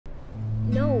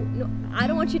no, I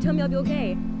don't want you to tell me I'll be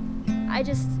okay. I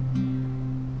just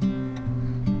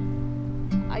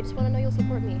want to know you'll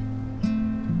support me.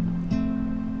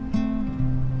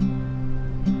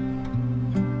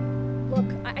 Look,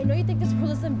 I know you think this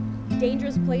world is some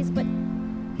dangerous place, but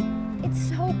it's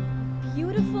so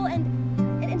beautiful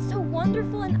and so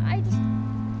wonderful, and I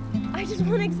just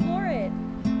want to explore it.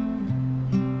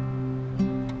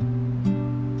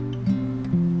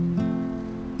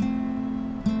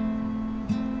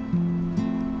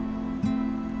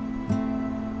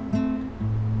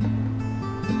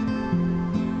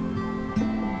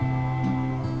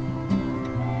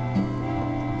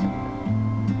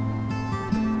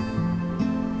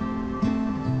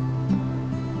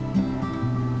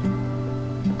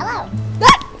 Hello.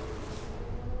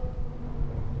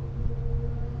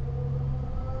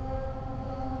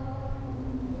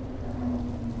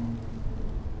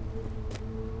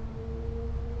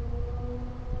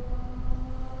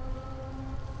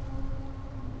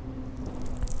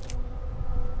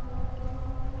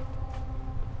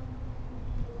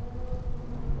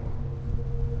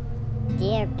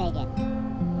 Dear Biggin,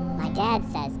 my dad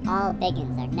says all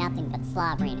Biggins are nothing but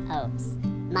slobbering oafs,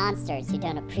 monsters who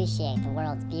don't appreciate the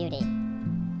world's beauty.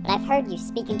 But I've heard you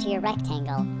speaking to your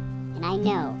rectangle, and I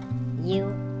know you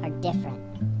are different.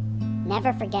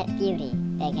 Never forget beauty,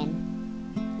 Biggin.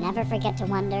 Never forget to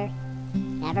wonder,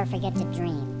 never forget to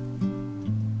dream.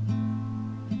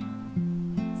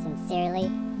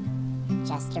 Sincerely,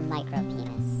 Chester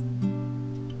Micropenis.